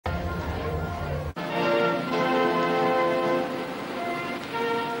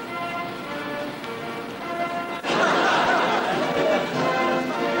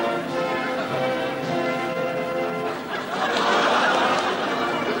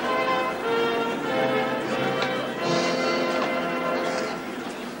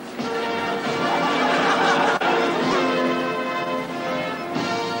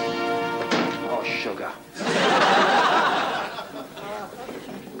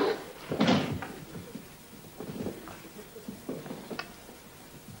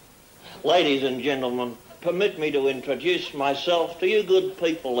Ladies and gentlemen, permit me to introduce myself to you good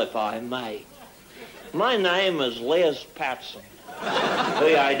people, if I may. My name is Les Patterson,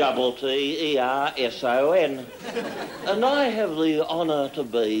 Patterson, and I have the honour to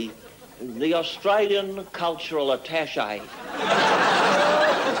be the Australian Cultural Attaché.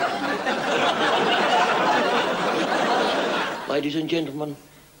 Ladies and gentlemen,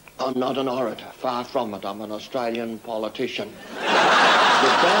 I'm not an orator, far from it. I'm an Australian politician. The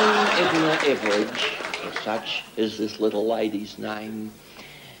Dame Edna Everage, as such is this little lady's name,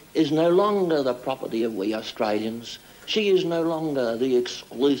 is no longer the property of we Australians. She is no longer the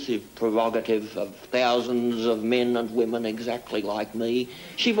exclusive prerogative of thousands of men and women exactly like me.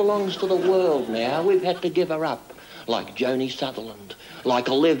 She belongs to the world now. We've had to give her up, like Joni Sutherland, like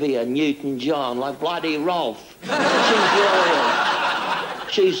Olivia Newton-John, like bloody Rolf. She's yours.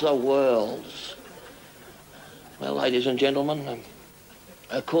 She's the world's. Well, ladies and gentlemen,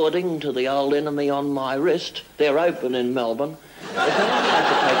 according to the old enemy on my wrist, they're open in Melbourne. I'd like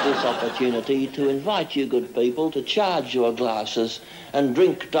to take this opportunity to invite you good people to charge your glasses and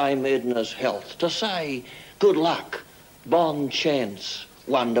drink Dame Edna's health, to say good luck, bon chance,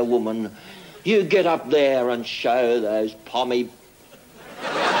 Wonder Woman. You get up there and show those pommy...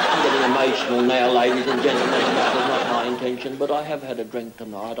 I'm getting emotional now, ladies and gentlemen. That was not my intention, but I have had a drink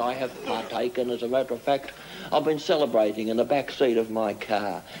tonight. I have partaken. As a matter of fact, I've been celebrating in the back seat of my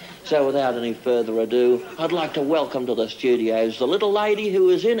car. So without any further ado, I'd like to welcome to the studios the little lady who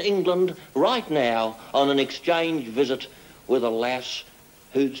is in England right now on an exchange visit with a lass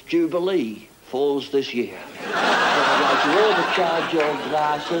whose jubilee falls this year. So I'd like you all to charge your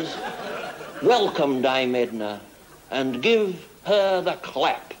glasses, welcome Dame Edna, and give her the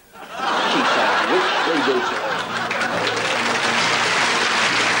clap. She can richly deserve.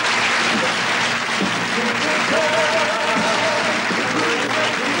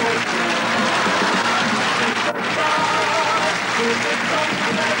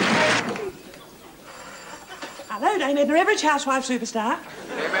 Hello, Dame Edna Everage, housewife superstar.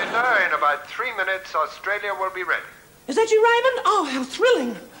 Dame Edna, in about 3 minutes, Australia will be ready. Is that you, Raymond? Oh, how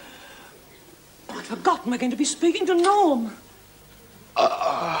thrilling. Oh, I'd forgotten we're going to be speaking to Norm.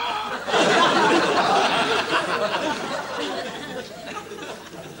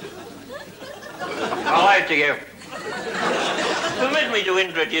 Hello to you. Permit me to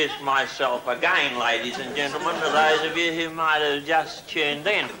introduce myself again, ladies and gentlemen, to those of you who might have just tuned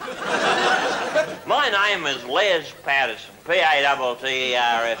in. My name is Les Patterson, Patterson,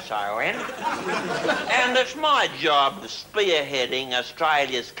 and it's my job spearheading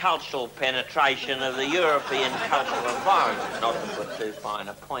Australia's cultural penetration of the European cultural environment, not to put too fine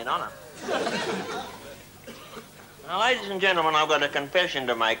a point on it. Now, ladies and gentlemen, I've got a confession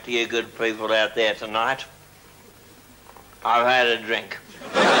to make to you good people out there tonight. I've had a drink.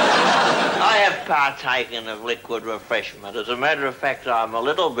 I have partaken of liquid refreshment. As a matter of fact, I'm a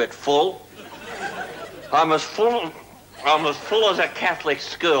little bit full. I'm as full as a Catholic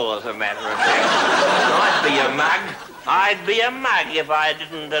school, as a matter of fact. I'd be a mug if I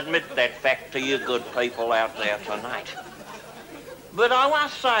didn't admit that fact to you good people out there tonight. But I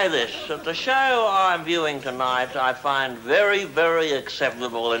must say this, that the show I'm viewing tonight I find very, very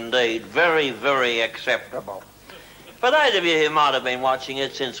acceptable indeed. Very, very acceptable. For those of you who might have been watching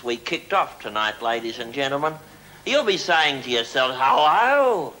it since we kicked off tonight, ladies and gentlemen, you'll be saying to yourselves,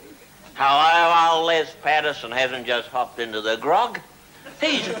 hello, old Les Patterson hasn't just hopped into the grog.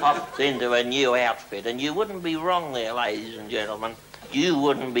 He's hopped into a new outfit, and you wouldn't be wrong there, ladies and gentlemen. You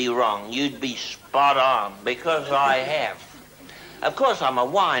wouldn't be wrong. You'd be spot on, because I have. Of course, I'm a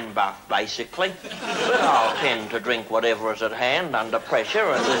wine buff, basically, but I'll tend to drink whatever is at hand under pressure,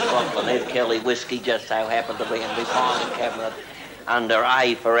 and this bottle of Ed Kelly whiskey just so happened to be in the filing cabinet under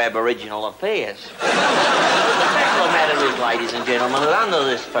A for Aboriginal Affairs. The fact of the matter is, ladies and gentlemen, that under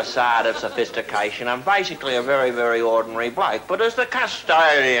this facade of sophistication, I'm basically a very, very ordinary bloke, but as the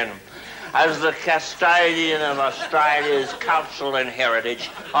custodian of Australia's cultural heritage,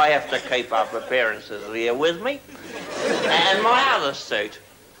 I have to keep up appearances. Are you with me? And my other suit,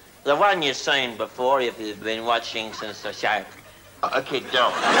 the one you've seen before if you've been watching since the show kicked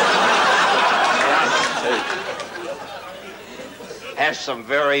off, the other suit has some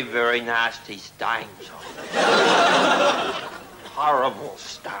very, very nasty stains on it. Horrible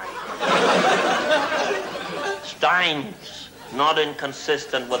stains. Stains not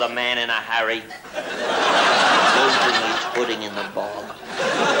inconsistent with a man in a hurry losing his footing in the bog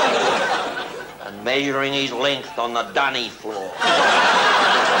and measuring his length on the dunny floor.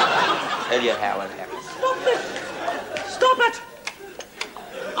 Tell you how it happened. Stop it! Stop it!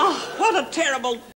 Oh, what a terrible